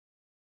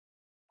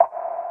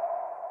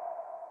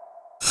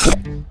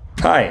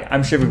Hi,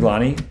 I'm Shiv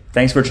Gaglani.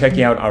 Thanks for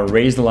checking out our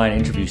Raise the Line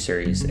interview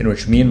series, in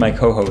which me and my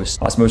co-host,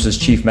 Osmosis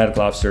Chief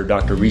Medical Officer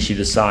Dr. Rishi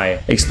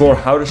Desai, explore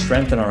how to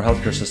strengthen our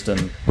healthcare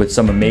system with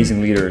some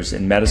amazing leaders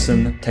in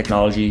medicine,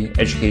 technology,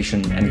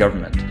 education, and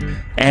government.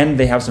 And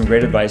they have some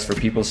great advice for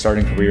people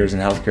starting careers in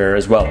healthcare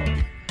as well.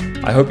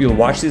 I hope you'll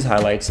watch these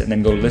highlights and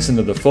then go listen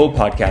to the full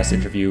podcast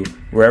interview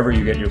wherever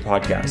you get your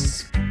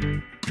podcasts.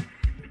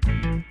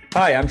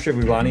 Hi, I'm Shiv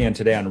Gaglani, and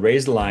today on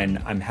Raise the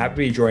Line, I'm happy to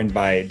be joined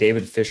by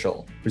David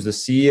Fischel, who's the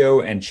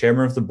CEO and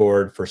chairman of the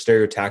board for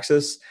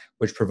Stereotaxis,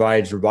 which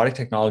provides robotic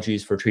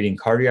technologies for treating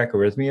cardiac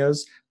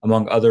arrhythmias,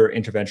 among other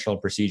interventional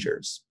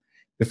procedures.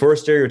 Before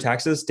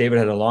Stereotaxis, David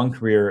had a long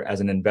career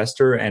as an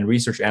investor and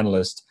research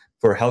analyst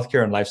for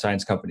healthcare and life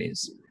science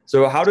companies.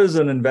 So how does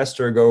an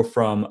investor go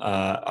from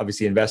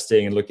obviously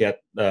investing and looking at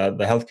the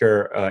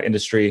healthcare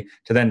industry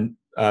to then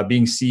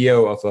being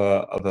CEO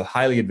of a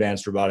highly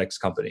advanced robotics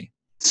company?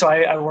 So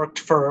I worked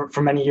for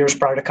many years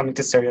prior to coming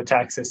to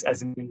Stereotaxis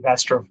as an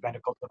investor of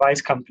medical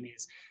device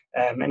companies.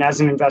 And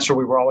as an investor,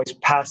 we were always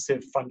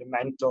passive,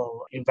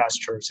 fundamental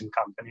investors in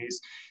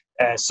companies.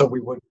 So we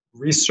would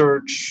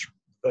research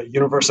the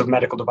universe of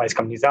medical device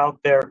companies out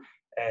there,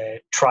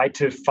 try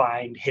to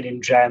find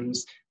hidden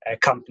gems,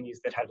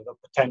 companies that had the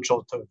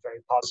potential to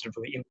very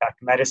positively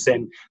impact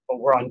medicine,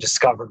 but were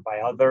undiscovered by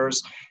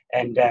others.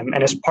 And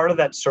as part of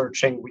that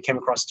searching, we came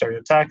across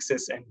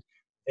Stereotaxis, and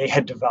they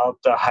had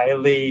developed a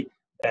highly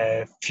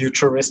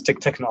futuristic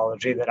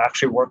technology that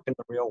actually worked in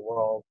the real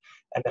world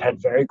and that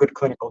had very good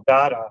clinical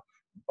data,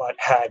 but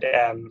had,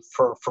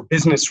 for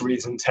business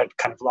reasons, had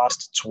kind of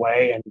lost its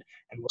way and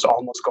was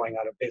almost going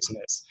out of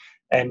business.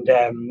 And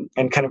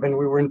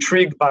we were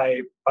intrigued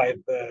by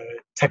the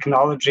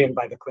technology and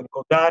by the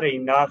clinical data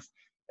enough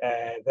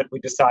that we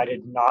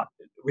decided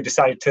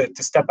to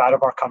step out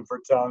of our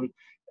comfort zone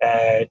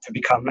to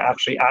become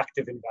actually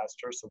active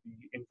investors. So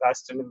we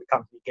invested in the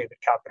company, gave it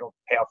capital to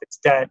pay off its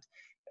debt,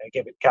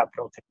 gave it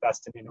capital to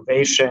invest in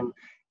innovation,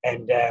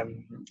 and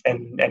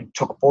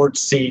took board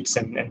seats.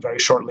 And very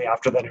shortly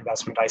after that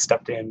investment, I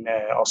stepped in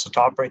also to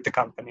operate the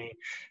company.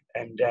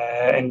 And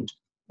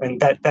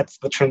that's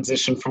the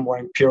transition from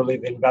wearing purely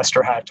the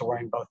investor hat to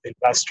wearing both the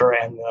investor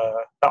and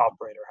the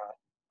operator hat.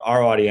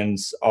 Our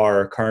audience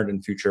are current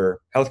and future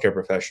healthcare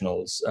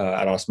professionals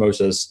at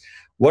Osmosis.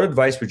 What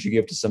advice would you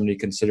give to somebody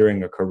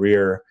considering a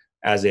career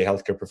as a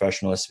healthcare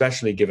professional,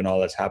 especially given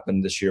all that's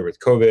happened this year with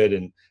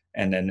COVID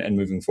and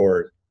moving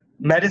forward?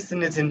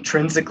 Medicine is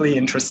intrinsically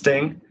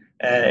interesting.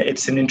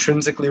 It's an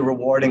intrinsically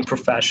rewarding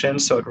profession,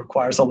 so it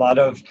requires a lot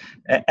of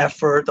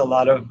effort, a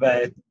lot of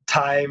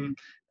time,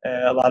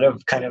 a lot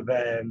of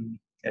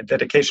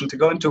dedication to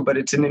go into. But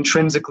it's an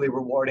intrinsically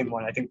rewarding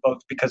one. I think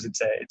both because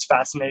it's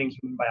fascinating,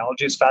 human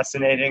biology is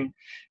fascinating,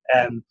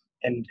 and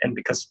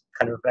because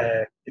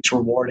it's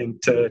rewarding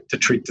to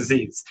treat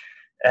disease.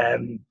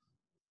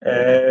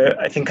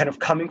 I think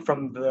coming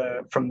from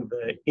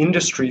the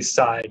industry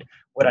side,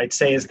 what I'd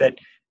say is that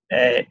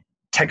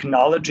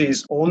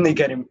technologies only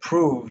get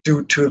improved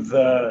due to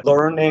the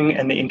learning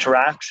and the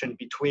interaction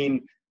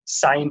between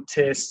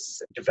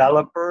scientists,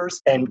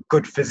 developers, and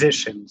good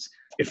physicians.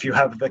 If you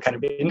have the kind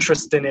of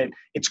interest in it,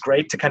 it's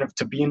great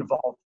to be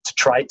involved, to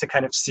try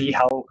to see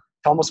how, to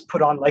almost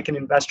put on like an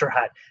investor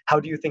hat. How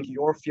do you think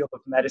your field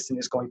of medicine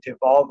is going to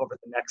evolve over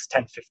the next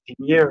 10, 15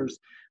 years,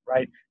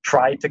 right?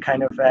 Try to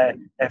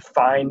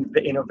find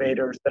the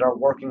innovators that are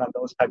working on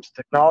those types of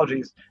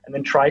technologies, and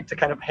then try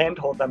to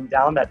handhold them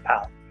down that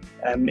path.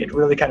 It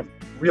really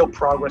real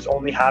progress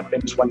only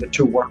happens when the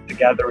two work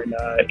together in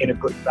a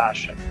good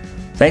fashion.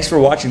 Thanks for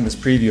watching this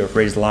preview of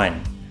Raise the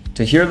Line.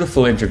 To hear the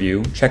full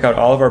interview, check out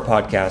all of our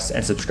podcasts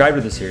and subscribe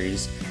to the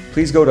series.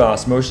 Please go to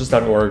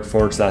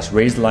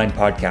osmosis.org/Raise the Line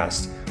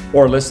podcast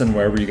or listen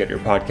wherever you get your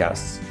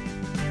podcasts.